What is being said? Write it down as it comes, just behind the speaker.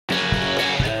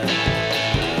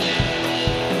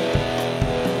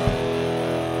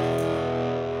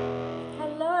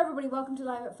welcome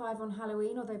to Live at 5 on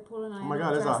Halloween, although Paul and I my are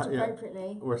God, dressed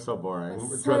appropriately. We're so boring.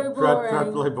 We're so boring.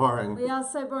 Dreadfully boring. We are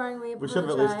so boring, we apologise. We should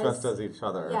have at least dressed as each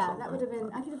other or Yeah, something. that would have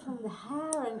been, I could have done the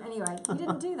hair, and anyway, we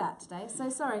didn't do that today, so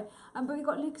sorry. But we've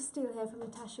got Lucas Steele here from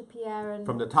Natasha Pierre and...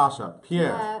 From Natasha,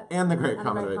 Pierre, and the Great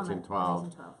Comet of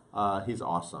 1812. He's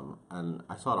awesome, and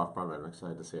I saw it off Broadway. I'm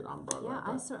excited to see it on Broadway.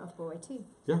 Yeah, I saw it off Broadway too.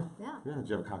 Yeah? Yeah. Did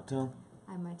you have a cocktail?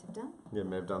 I might have done. You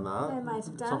may have done that. I might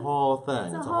have done. It's a whole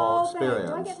thing. It's a whole experience.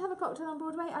 Do I get to have a cocktail on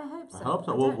Broadway? I hope so. I hope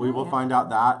so. We will find out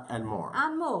that and more.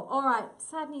 And more. All right.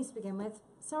 Sad news to begin with.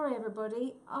 Sorry,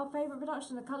 everybody. Our favourite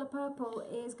production, The Colour Purple,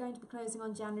 is going to be closing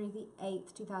on January the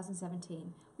 8th,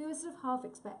 2017. We were sort of half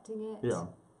expecting it. Yeah.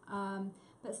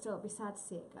 But still, it'll be sad to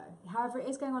see it go. However, it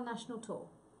is going on national tour.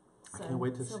 So I can't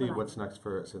wait to see what's next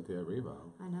for Cynthia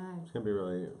Erivo. I know. It's going to be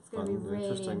really fun and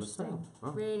interesting to see.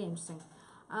 Oh. Really interesting.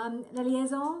 La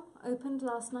Liaison opened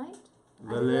last night.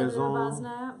 La Liaison.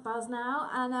 Buzz now.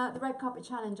 And the Red Carpet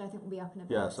Challenge, I think, will be up in a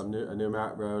bit. Yes, a new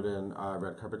Matt wrote in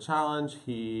Red Carpet Challenge.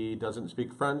 He doesn't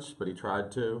speak French, but he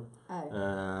tried to. Oh.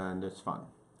 And it's fun.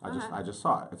 I just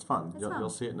saw it. It's fun. You'll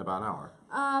see it in about an hour.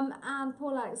 And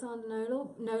Paul Alexander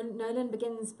Nolan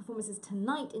begins performances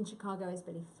tonight in Chicago as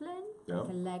Billy Flynn. Yep. Like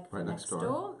a leg right next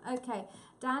door. Okay.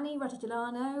 Danny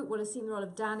Rottigliano will assume the role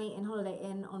of Danny in Holiday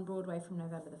Inn on Broadway from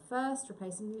November the 1st,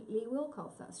 replacing Lee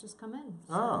Wilkoff. That's just come in.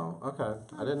 So. Oh, okay.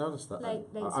 I didn't notice that. Late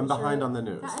I'm behind on the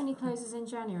news. That only closes in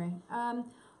January.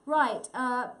 Right.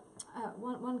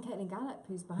 One Caitlin Gallop,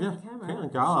 who's behind the camera.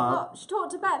 Caitlin Gallop. She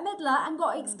talked to Bette Midler and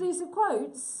got exclusive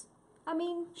quotes. I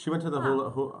mean, she went to the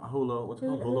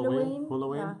Halloween.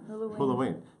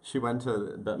 She went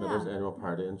to Bette Midler's annual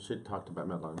party and she talked to Bette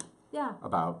Midler. Yeah.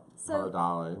 About Hello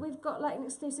Dolly. We've got like an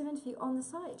exclusive interview on the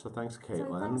site. So thanks,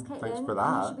 Caitlin. Thanks And for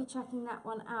that. you should be checking that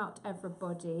one out,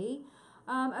 everybody.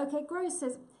 Okay,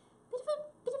 Grocers.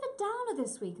 Bit of a downer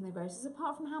this week in the Grocers,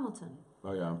 apart from Hamilton.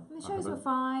 Oh yeah. And the shows were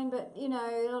fine, but you know,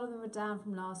 a lot of them were down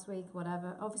from last week,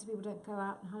 whatever. Obviously, people don't go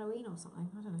out on Halloween or something.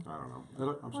 I don't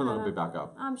know. I'm sure they'll be back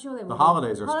up. I'm sure they will. The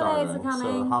holidays are starting. Holidays are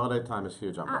coming. So holiday time is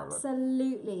huge on Broadway.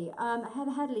 Absolutely.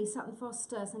 Heather Headley, Sutton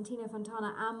Foster, Santino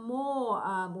Fontana, and more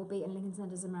will be in Lincoln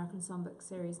Centre's American Songbook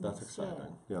series That's next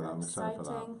exciting. year. Yeah, I'm excited for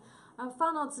that.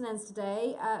 Fun odds and ends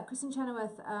today. Kristen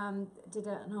Chenoweth did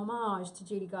an homage to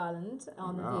Judy Garland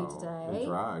on The View today. In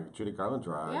drag. Judy Garland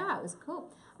drag. Yeah, it was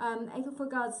cool. April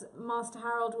Fogart's Master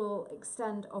Harold will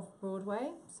extend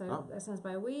off-Broadway, so that extends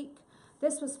by a week.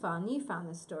 This was fun. You found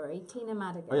this story. Tina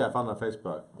Madigan. Oh, yeah, I found it on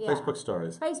Facebook. Yeah. Facebook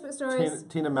stories. Facebook stories.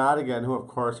 Tina Madigan, who, of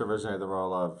course, originated the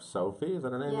role of Sophie. Is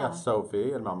that her name? Yeah,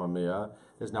 Sophie in Mamma Mia,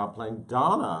 is now playing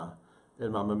Donna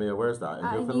in Mamma Mia. Where's that? In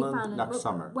Newfoundland? Next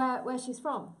summer. Where she's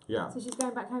from. Yeah. So she's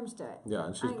going back home to do it. Yeah,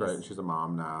 and she's great. And she's a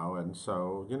mom now. And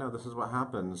so, you know, this is what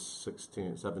happens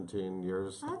 17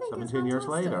 years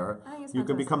later. You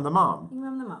can become the mom. You can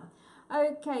become the mom.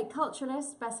 Okay,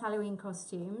 Culturalist, Best Halloween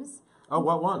Costumes. Oh,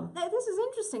 what one? This is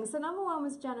interesting. So number 1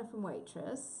 was Jenna from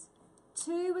Waitress.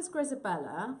 2 was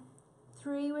Grisabella.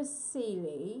 3 was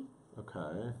Celie.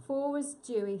 Okay. 4 was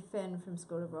Dewey Finn from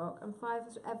School of Rock. And 5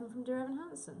 was Evan from Dear Evan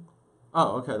Hansen.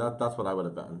 Oh, okay. That's what I would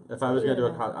have been. If I was going to do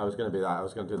I was going to be that. I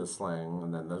was going to do the sling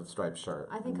and then the striped shirt.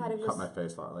 I think I'd have cut my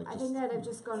face off. I think I'd have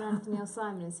just gone around to Neil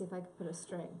Simon and see if I could put a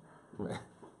string. I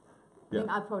think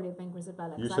I'd probably have been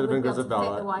Grisabella. You should have been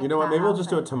Grisabella. You know what? Maybe we'll just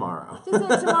do it tomorrow. Just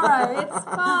do it tomorrow. It's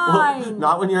fine. Well,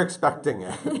 not when you're expecting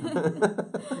it. There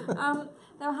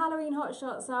were Halloween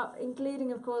hotshots up,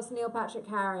 including, of course, Neil Patrick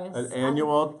Harris. An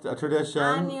annual tradition.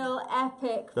 Annual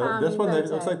epic family This one, photo.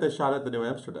 It looks like they shot at the New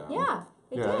Amsterdam. Yeah.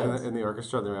 In the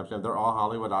orchestra of the New Amsterdam. They're all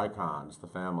Hollywood icons, the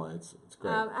family. It's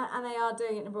great. And they are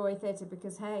doing it in a Broadway theatre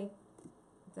because, hey,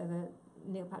 they're the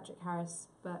Neil Patrick Harris,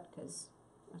 but because,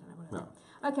 I don't know what it is.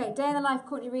 Okay, Day in the Life,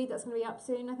 Courtney Reed, that's going to be up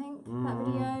soon, I think. That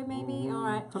video, maybe? All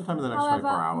right. Sometime in the next 24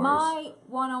 hours. My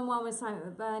one-on-one with Simon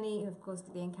McBurney, who, of course,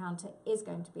 did The Encounter, is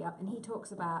going to be up. And he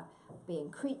talks about being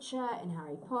Creature in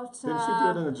Harry Potter. Didn't she do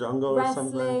it in the jungle or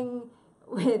something? Wrestling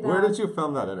with... Where did you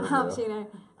film that interview?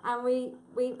 And we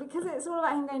because it's all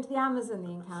about him going to the Amazon,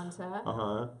 The Encounter.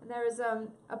 There is a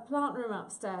plant room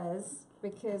upstairs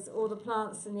because all the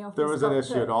plants in the office. There was an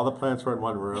issue, and all the plants were in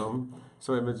one room.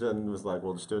 So Imogen was like,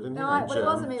 "We'll just do it in here." No, it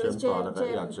wasn't me. It was Jim. Thought of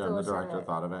it. Yeah, Jim, the director,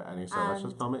 thought of it, and he said, "Let's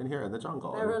just film it in here in the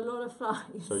jungle." There were a lot of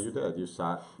flies. So you did. You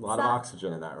sat a lot of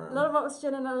oxygen in that room. A lot of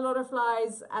oxygen and a lot of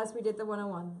flies as we did the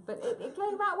one-on-one, but it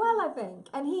came out well, I think.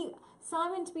 And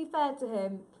Simon, to be fair to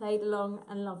him, played along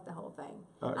and loved the whole thing.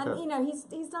 Okay. And you know, he's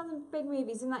done some big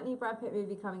movies. In that new Brad Pitt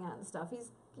movie coming out and stuff. He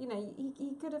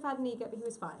could have had an ego, but he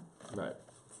was fine. Right.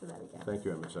 So there we go. Thank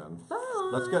you, Imogen. Bye.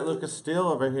 Let's get Lucas Steele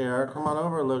over here. Come on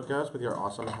over, Lucas, with your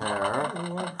awesome hair.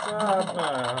 What's up?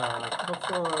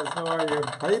 How are you?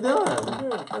 How you doing?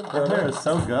 Good. Your hair is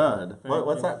so good.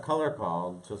 What's you. that color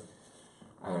called? Just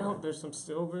I don't know. There's some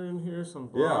silver in here, some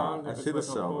blonde. Yeah, I see the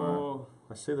silver.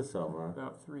 I see the silver.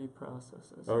 About 3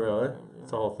 processes. Oh, really? Yeah.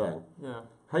 It's the whole thing. Yeah.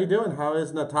 How you doing? How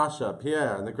is Natasha,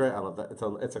 Pierre, and the Great? I love that.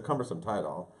 It's a cumbersome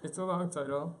title. It's a long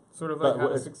title, sort of like How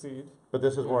to Succeed. But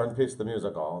this is War and Peace, the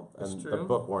musical, That's and true. the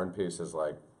book War and Peace is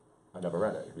like, I never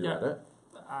read it. You read it?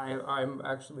 I'm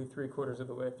actually 3/4 of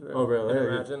the way through. Oh, really? And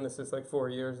imagine this is like 4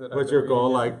 years that. What's your goal?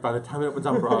 Like by the time it was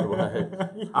on Broadway,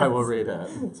 yes, I will read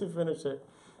it to finish it.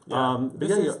 Yeah.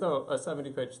 This is though a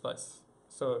 70-page slice,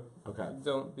 so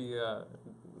don't be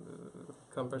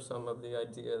cumbersome of the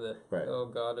idea that oh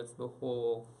God, it's the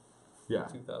whole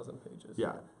 2,000 pages.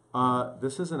 Yeah.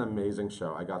 This is an amazing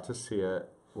show. I got to see it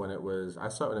when it was. I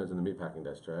saw it when it was in the Meatpacking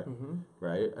District.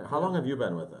 Right. How long have you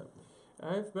been with it?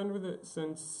 I've been with it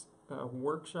since a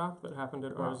workshop that happened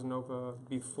at Ars Nova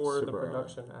before the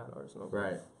production at Ars Nova.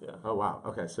 Right. Yeah. Oh wow.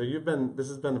 Okay. So this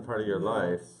has been a part of your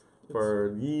life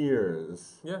for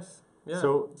years. Yes. Yeah.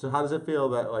 So how does it feel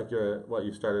that like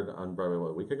you started on Broadway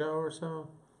a week ago or so?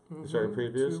 You started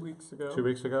previews 2 weeks ago. 2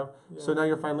 weeks ago. Yeah. So now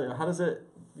you're finally. How does it?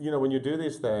 When you do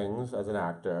these things as an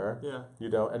actor, you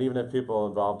don't. And even if people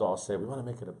involved all say we want to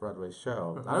make it a Broadway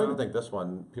show, I don't even think this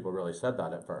one people really said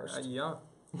that at first. Yeah.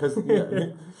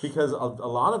 Because a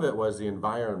lot of it was the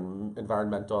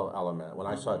environmental element. When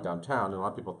I saw it downtown, and a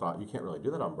lot of people thought you can't really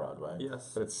do that on Broadway.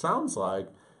 Yes. But it sounds like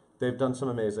they've done some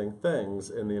amazing things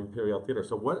in the Imperial Theater.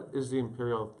 So what is the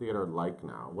Imperial Theater like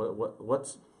now?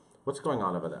 What's going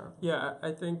on over there? Yeah,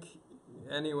 I think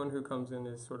anyone who comes in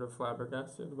is sort of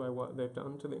flabbergasted by what they've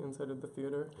done to the inside of the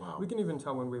theater. Wow. We can even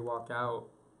tell when we walk out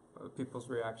people's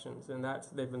reactions, and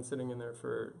they've been sitting in there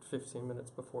for 15 minutes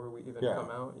before we even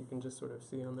come out. You can just sort of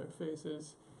see on their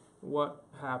faces what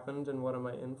happened and what am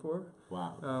I in for.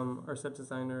 Wow. Our set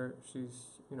designer,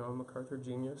 she's a MacArthur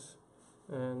genius,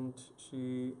 and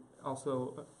she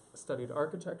also studied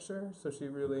architecture, so she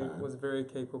really was very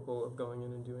capable of going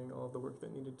in and doing all the work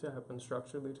that needed to happen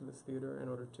structurally to this theater in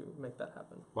order to make that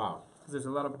happen. Wow. Because there's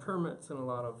a lot of permits and a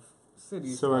lot of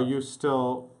cities. So are you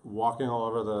still walking all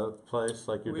over the place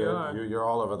like you did? Are. You're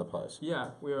all over the place. Yeah,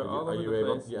 we are all over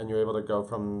the place. And you're able to go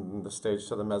from the stage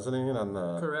to the mezzanine and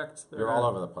the... Correct. You're all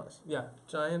over the place. Yeah,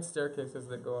 giant staircases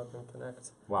that go up and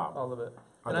connect. Wow. All of it.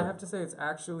 And I have to say it's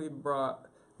actually brought...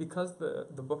 Because the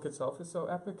book itself is so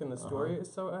epic and the story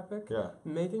is so epic,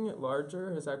 making it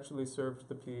larger has actually served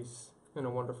the piece in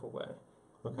a wonderful way.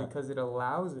 Okay. Because it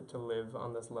allows it to live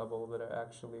on this level that it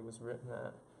actually was written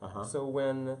at. So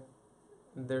when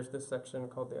there's this section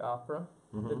called the opera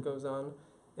that goes on,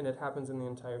 and it happens in the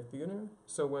entire theater.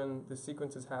 So when the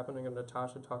sequence is happening of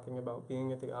Natasha talking about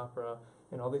being at the opera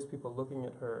and all these people looking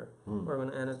at her, or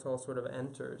when Anatole sort of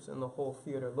enters and the whole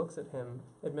theater looks at him,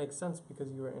 it makes sense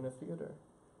because you are in a theater.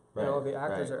 Right, and all the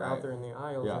actors are out there in the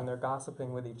aisles and they're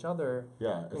gossiping with each other.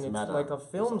 Yeah, it's and meta. Like a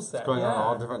film set. It's going on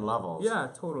all different levels. Yeah,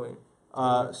 totally.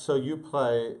 So you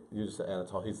just said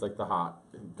Anatole, he's like the hot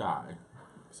guy.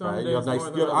 Right? You have nice.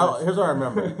 Here's what I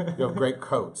remember. You have great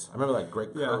coats. I remember like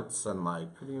great coats and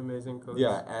like pretty amazing coats.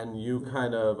 Yeah, and you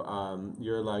kind of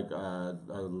you're like a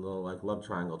little like love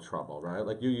triangle trouble, right?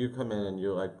 Like you come in and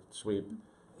you like sweep.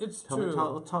 It's true.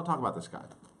 Talk about this guy.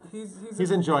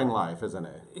 He's enjoying life, isn't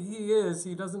he? He is.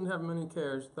 He doesn't have many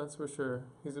cares, that's for sure.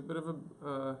 He's a bit of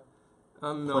a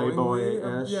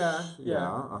playboy-ish. Yeah,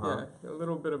 a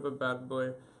little bit of a bad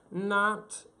boy.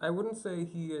 I wouldn't say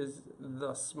he is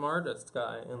the smartest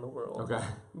guy in the world. Okay.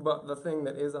 But the thing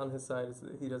that is on his side is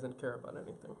that he doesn't care about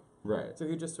anything. Right. So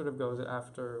he just sort of goes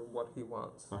after what he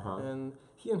wants. And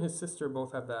he and his sister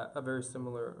both have a very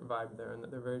similar vibe there, and that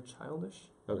they're very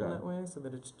childish in that way, so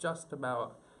that it's just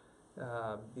about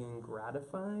being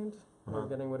gratified or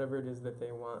getting whatever it is that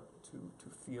they want to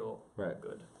feel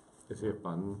good. Is he a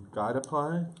fun guy to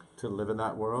play? To live in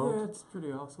that world? Yeah, it's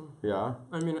pretty awesome. Yeah?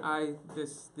 I mean,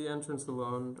 the entrance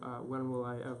alone, when will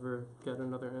I ever get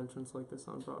another entrance like this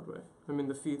on Broadway? I mean,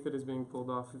 the feat that is being pulled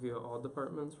off via all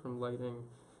departments, from lighting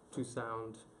to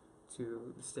sound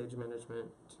to stage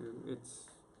management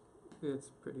it's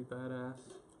pretty badass.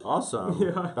 Awesome.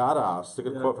 Yeah. Badass. It's a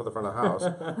good quote for the front of the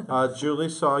house. Julie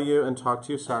saw you and talked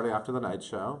to you Saturday after the night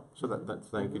show. So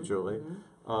thank you, Julie.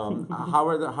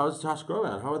 How's Josh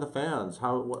Groban? How are the fans?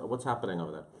 What's happening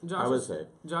over there? How is he?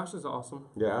 Josh is awesome.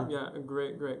 Yeah? Yeah, a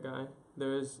great guy.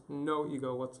 There is no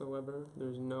ego whatsoever.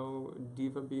 There's no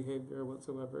diva behavior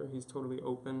whatsoever. He's totally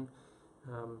open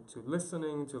to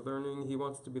listening, to learning. He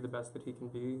wants to be the best that he can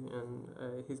be, and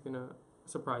he's going to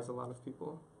surprise a lot of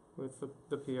people. with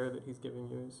the PR that he's giving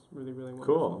you is really, really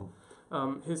wonderful.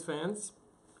 Cool. His fans,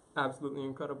 absolutely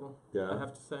incredible, I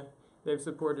have to say. They've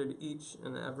supported each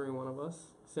and every one of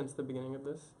us since the beginning of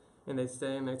this. And they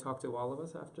stay and they talk to all of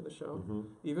us after the show. Mm-hmm.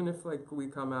 Even if, like, we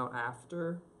come out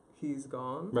after he's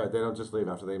gone. Right, they don't just leave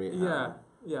after they meet him.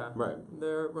 Yeah. Right.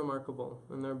 They're remarkable.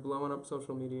 And they're blowing up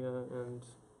social media. And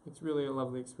it's really a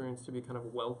lovely experience to be kind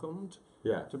of welcomed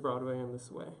to Broadway in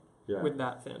this way. Yeah. With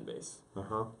that fan base.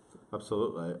 Uh-huh.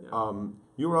 Absolutely. Yeah.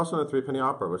 You were also in a 3-penny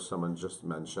opera, which someone just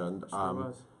mentioned. Sure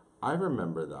was. I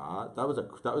remember that. That was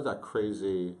that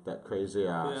crazy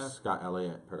ass Scott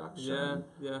Elliott production.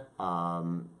 Yeah.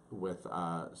 With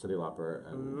Cyndi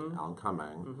Lauper and Alan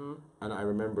Cumming. Mm-hmm. And I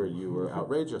remember you were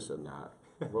outrageous in that.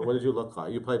 What did you look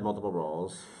like? You played multiple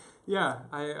roles. Yeah,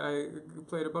 I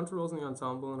played a bunch of roles in the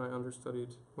ensemble, and I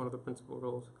understudied one of the principal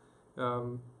roles.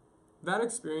 That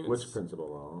experience... Which principal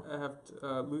role? I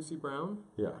have Lucy Brown.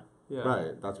 Yeah. Yeah.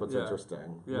 Right, that's what's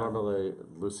interesting. Yeah. Normally,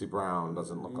 Lucy Brown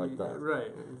doesn't look like that.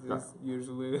 Right, it's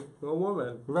usually a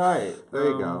woman. Right,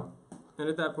 there you go. And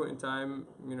at that point in time,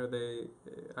 you know,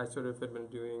 I sort of had been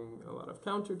doing a lot of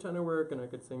countertenor work, and I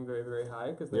could sing very, very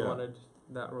high because they wanted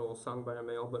that role sung by a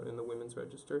male, but in the women's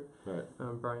register. Right.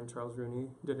 Brian Charles Rooney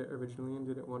did it originally and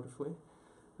did it wonderfully.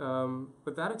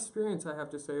 But that experience, I have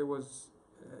to say, was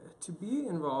to be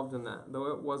involved in that, though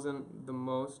it wasn't the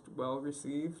most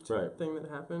well-received thing that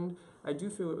happened. I do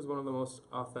feel it was one of the most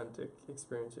authentic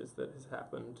experiences that has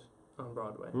happened on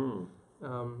Broadway.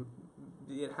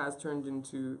 It has turned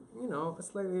into, you know, a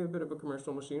bit of a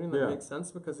commercial machine, and that makes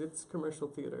sense because it's commercial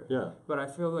theater. Yeah. But I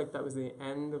feel like that was the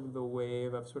end of the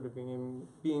wave of sort of being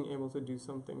able to do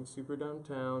something super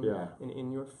downtown and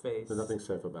in your face. There's nothing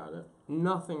safe about it.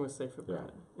 Nothing was safe about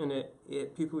it. And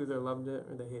it people either loved it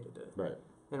or they hated it. Right.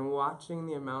 And watching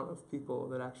the amount of people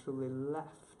that actually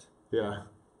left. Yeah.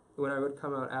 When I would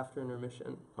come out after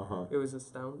intermission, it was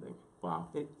astounding. Wow.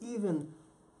 And even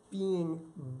being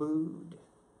booed.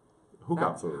 Who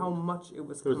got booed? How much it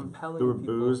was compelling. There were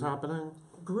boos happening?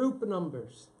 Group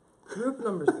numbers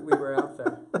that we were out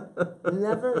there.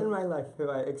 Never in my life have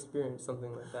I experienced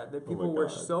something like that. That people were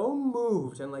so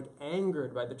moved and like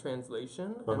angered by the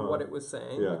translation and what it was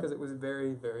saying because it was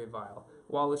very, very vile.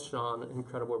 Wallace Shawn,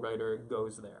 incredible writer,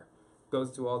 goes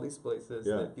to all these places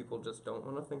that people just don't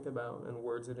want to think about and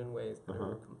words it in ways that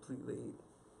are completely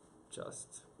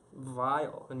just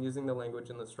vile and using the language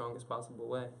in the strongest possible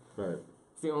way. Right.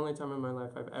 It's the only time in my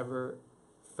life I've ever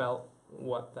felt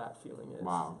what that feeling is.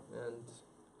 Wow. And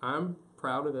I'm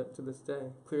proud of it to this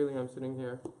day. Clearly I'm sitting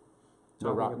here.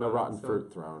 No rotten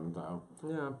fruit thrown though.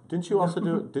 Yeah. Didn't you also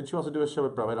do a show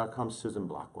at Broadway.com, Susan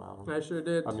Blackwell? I sure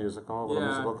did. A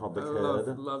musical called The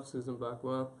Kid. Love Susan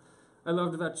Blackwell. I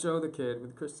loved that show, The Kid,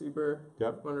 with Chris Sieber.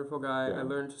 Yep. Wonderful guy. Yeah. I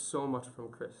learned so much from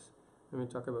Chris. I mean,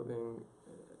 talk about being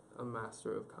a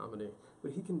master of comedy.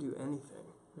 But he can do anything.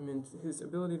 I mean, his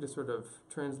ability to sort of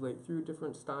translate through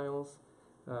different styles,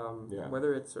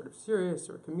 whether it's sort of serious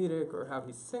or comedic or how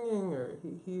he's singing, or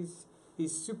he's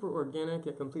super organic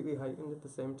yet completely heightened at the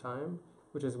same time,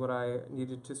 which is what I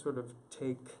needed to sort of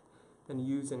take and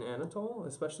use in Anatole,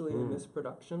 especially in this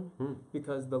production,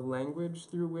 because the language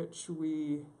through which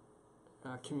we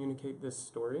communicate this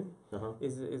story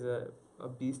is a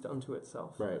beast unto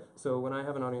itself. Right. So when I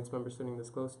have an audience member sitting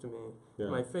this close to me,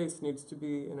 my face needs to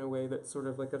be in a way that's sort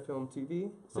of like a film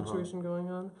TV situation going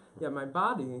on. Yeah, my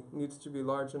body needs to be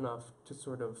large enough to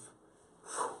sort of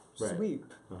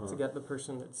sweep to get the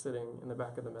person that's sitting in the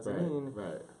back of the mezzanine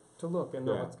to look and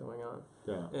know what's going on.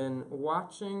 Yeah. And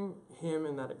watching him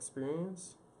in that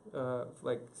experience,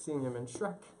 like seeing him in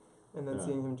Shrek, and then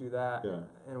seeing him do that,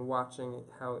 and watching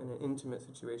how in an intimate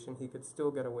situation he could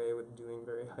still get away with doing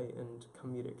very heightened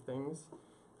comedic things.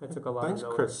 I took a lot of notes.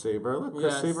 Thanks, Chris Sieber. Look,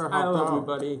 Chris Sieber helped out. I love you,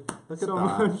 buddy. Look at that.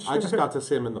 Much. I just got to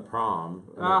see him in the prom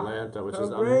in Atlanta, which is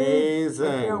amazing.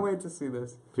 I can't wait to see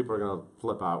this. People are going to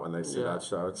flip out when they see that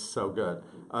show. It's so good.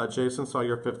 Jason saw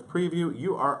your 5th preview.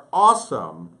 You are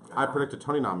awesome. I predicted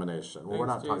Tony nomination. Well,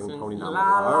 thanks, we're not talking Tony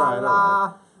nomination. All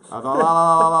right.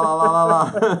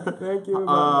 Thank you.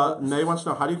 Nay wants to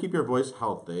know, how do you keep your voice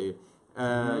healthy?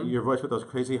 Your voice with those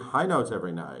crazy high notes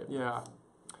every night. Yeah.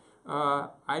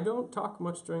 I don't talk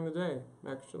much during the day,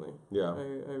 actually. Yeah.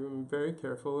 I'm very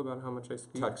careful about how much I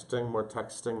speak. More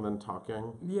texting than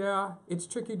talking? Yeah. It's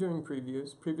tricky during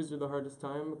previews. Previews are the hardest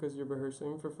time because you're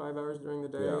rehearsing for 5 hours during the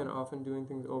day and often doing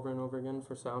things over and over again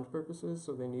for sound purposes,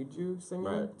 so they need you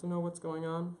singing to know what's going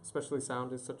on. Especially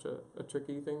sound is such a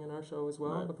tricky thing in our show as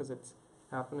well because it's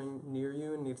happening near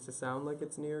you and needs to sound like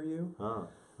it's near you.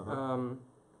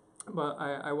 But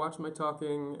I watch my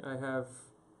talking. I have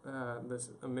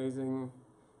this amazing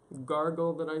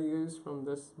gargle that I use from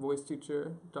this voice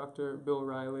teacher, Dr. Bill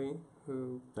Riley,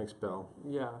 who... Thanks, Bill.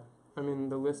 Yeah. I mean,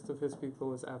 the list of his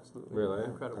people is absolutely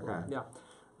incredible. Okay. Yeah.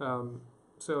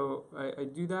 So I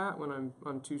do that when I'm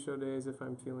on 2 show days if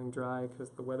I'm feeling dry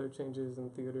because the weather changes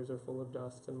and theaters are full of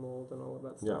dust and mold and all of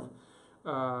that stuff.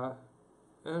 Yeah.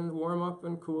 And warm up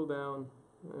and cool down.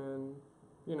 And,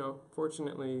 you know,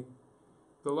 fortunately,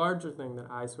 the larger thing that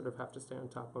I sort of have to stay on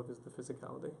top of is the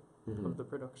physicality of the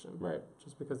production. Right.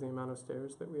 Just because the amount of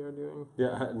stairs that we are doing.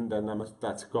 Yeah, and then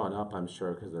that's gone up, I'm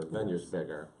sure, because the venue's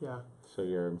bigger. Yeah. So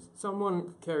you're...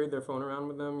 Someone carried their phone around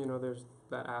with them. You know, there's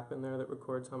that app in there that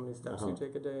records how many steps you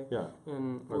take a day. Yeah.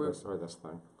 And or this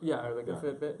thing. Yeah, or like a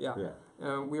Fitbit. Yeah.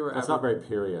 Yeah. We were. It's not very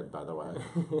period, by the way.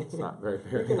 It's not very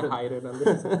period. You can hide it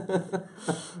under.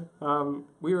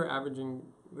 We were averaging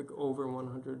like over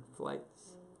 100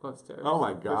 flights of stairs. Oh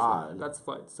my God. That's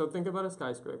flights. So think about a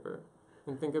skyscraper,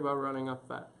 and think about running up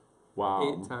that.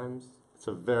 Wow. 8 times. It's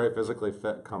a very physically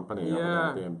fit company over there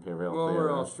at the Imperial Theater.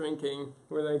 We're all shrinking.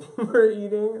 We're like, we're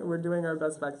eating. We're doing our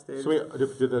best backstage. So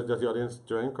does the audience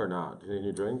drink or not? Did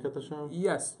you drink at the show?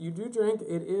 Yes, you do drink.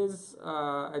 It is,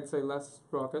 I'd say, less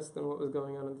raucous than what was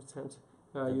going on in the tent.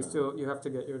 You have to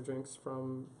get your drinks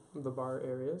from the bar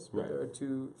areas, but there are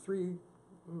 3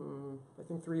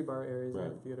 bar areas in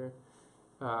the theater.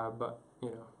 But you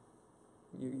know.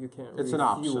 You can't. It's an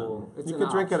option. You can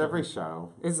drink at every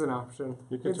show. It's an option.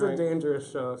 It's a dangerous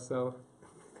show, so.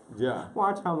 Yeah.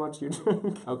 Watch how much you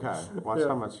drink. Okay. Watch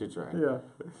how much you drink. Yeah.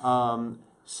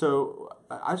 So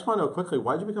I just want to know quickly,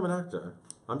 why did you become an actor?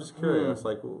 I'm just curious.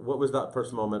 Like, what was that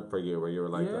first moment for you where you were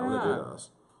like, I want to do this?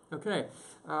 Okay.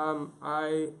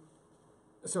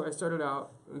 So I started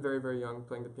out very, very young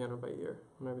playing the piano by ear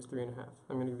when I was 3.5.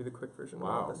 I'm going to give you the quick version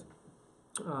of this.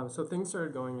 So things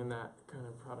started going in that kind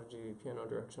of prodigy piano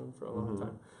direction for a long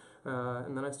time.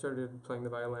 And then I started playing the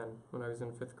violin when I was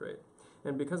in 5th grade.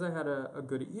 And because I had a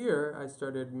good ear, I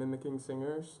started mimicking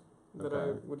singers that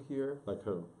I would hear. Like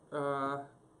who?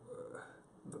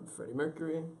 Freddie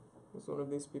Mercury was one of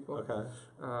these people. Okay.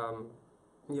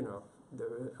 You know, there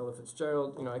was Ella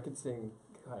Fitzgerald. You know, I could sing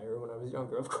higher when I was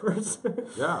younger, of course.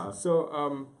 Yeah.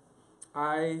 So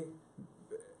I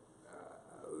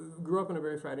grew up in a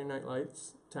very Friday Night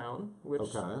Lights town,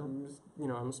 which, you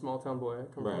know, I'm a small town boy. I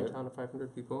come from a town of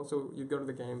 500 people. So you'd go to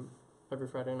the game every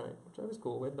Friday night, which I was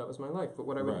cool with. That was my life. But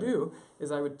what I would do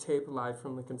is I would tape live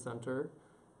from Lincoln Center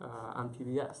on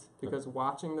PBS. Because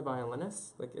watching the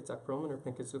violinists, like Itzhak Perlman or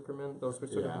Pinchas Zuckerman, those were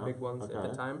sort of the big ones at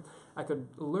the time, I could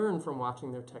learn from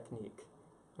watching their technique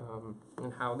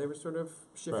and how they were sort of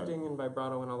shifting and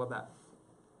vibrato and all of that.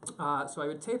 So I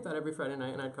would tape that every Friday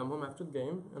night, and I'd come home after the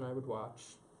game, and I would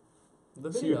watch the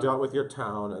video. So you dealt with your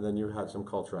town, and then you had some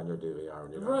culture on your DVR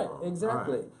when you got home.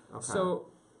 Exactly. Right. Okay. So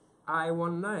I,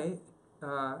 one night,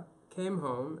 came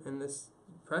home in this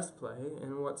press play,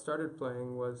 and what started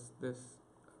playing was this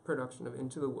production of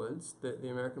Into the Woods that the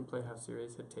American Playhouse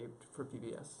series had taped for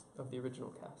PBS of the original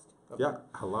cast.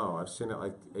 Hello. I've seen it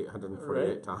like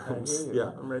 848 times. I hear you.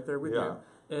 I'm right there with you.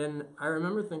 And I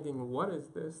remember thinking, what is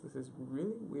this? This is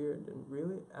really weird and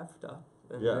really effed up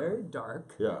and very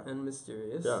dark and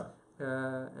mysterious. Yeah.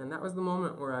 And that was the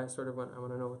moment where I sort of went, I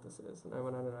want to know what this is. And I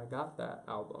went out and I got that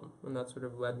album. And that sort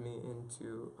of led me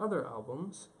into other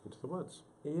albums. Into the Woods.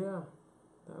 Yeah.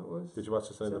 That was... Did you watch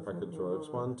the Sunday Night George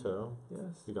one too?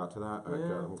 Yes. You got to that? All right,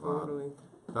 good. I'm totally.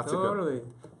 Glad.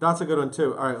 That's a good one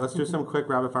too. All right, let's do some quick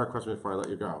rapid fire questions before I let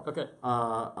you go. Okay.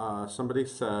 Somebody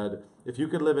said, if you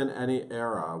could live in any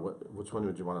era, which one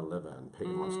would you want to live in?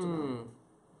 Peyton wants to know.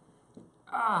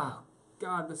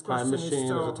 God, this question is so hard.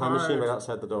 There's a time machine right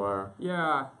outside the door.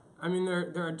 Yeah. I mean,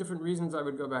 there are different reasons I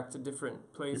would go back to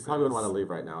different places. You probably wouldn't want to leave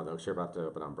right now, though, because you're about to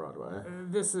open on Broadway.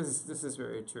 This is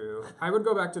very true. I would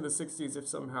go back to the 60s if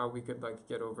somehow we could, like,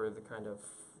 get over the kind of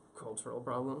cultural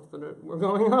problems that were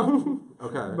going on.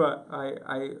 Okay. But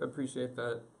I appreciate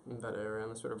that era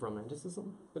and the sort of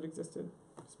romanticism that existed,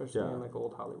 especially in, like,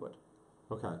 old Hollywood.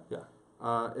 Okay. Yeah.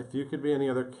 If you could be any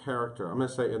other character, I'm going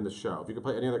to say in the show, if you could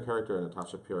play any other character in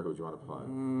Natasha Pure, who would you want to play?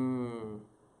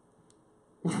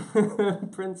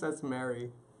 Princess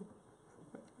Mary.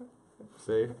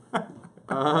 See?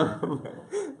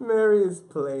 Mary is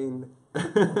plain.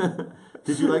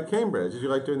 Did you like Cambridge? Did you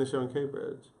like doing the show in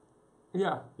Cambridge?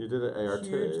 Yeah. You did it at ART.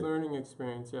 Huge learning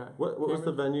experience, yeah. What was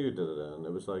the venue you did it in?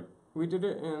 It was like... We did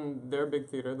it in their big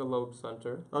theater, the Loeb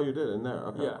Center. Oh, you did it in there?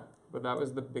 Okay. Yeah, but that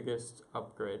was the biggest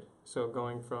upgrade. So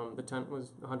going from, the tent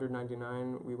was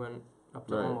 $199, we went up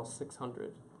to almost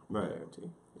 $600 at ART.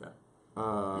 Yeah.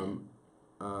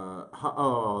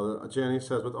 Jenny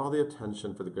says, with all the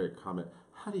attention for the great Comet,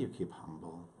 how do you keep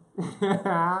humble?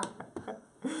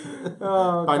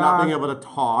 Oh, by God. not being able to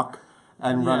talk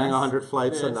and running 100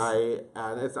 flights a Yes. night,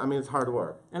 and it's hard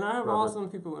work. And I have Robert. awesome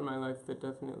people in my life that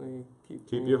definitely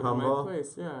keep me you in humble. my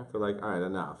place. Yeah. They're like, all right,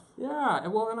 enough. Yeah.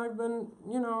 Well, and I've been,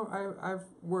 I've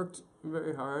worked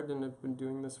very hard, and I've been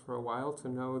doing this for a while to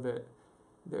know that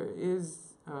there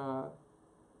is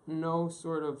no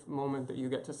sort of moment that you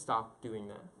get to stop doing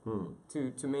that.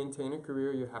 To maintain a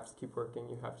career, you have to keep working.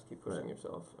 You have to keep pushing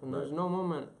yourself. And there's no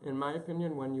moment, in my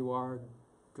opinion, when you are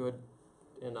good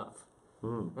enough.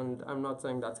 And I'm not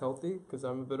saying that's healthy, because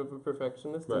I'm a bit of a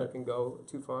perfectionist and I can go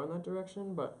too far in that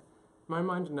direction, but my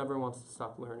mind never wants to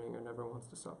stop learning or never wants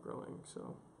to stop growing.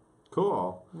 So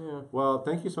cool. Yeah. Well,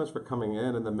 thank you so much for coming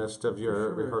in the midst of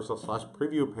your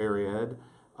rehearsal/preview period.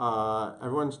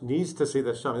 Everyone needs to see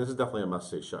this show. I mean, this is definitely a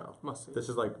must-see show. Must-see. This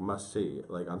is like must-see,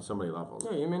 like on so many levels.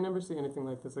 Yeah, you may never see anything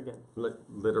like this again.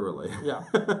 Literally. Yeah.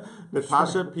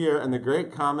 Natasha Pierre and the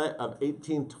Great Comet of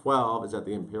 1812 is at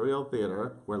the Imperial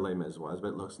Theater, where Les Mis was, but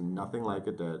it looks nothing like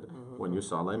it did when you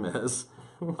saw Les Mis.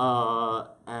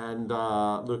 And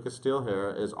Lucas Steele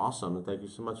here is awesome. And thank you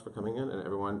so much for coming in. And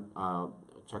everyone,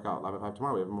 check out Live at 5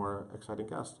 tomorrow. We have a more exciting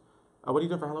guest. What are you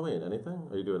doing for Halloween? Anything?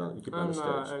 Or you do it on? You keep it on the stage?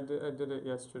 I did it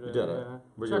yesterday. You did it?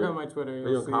 Yeah. Check out my Twitter. Are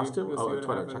you in costume?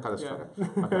 Twitter. Check out his Twitter.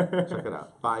 Okay, check it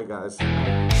out. Bye, guys.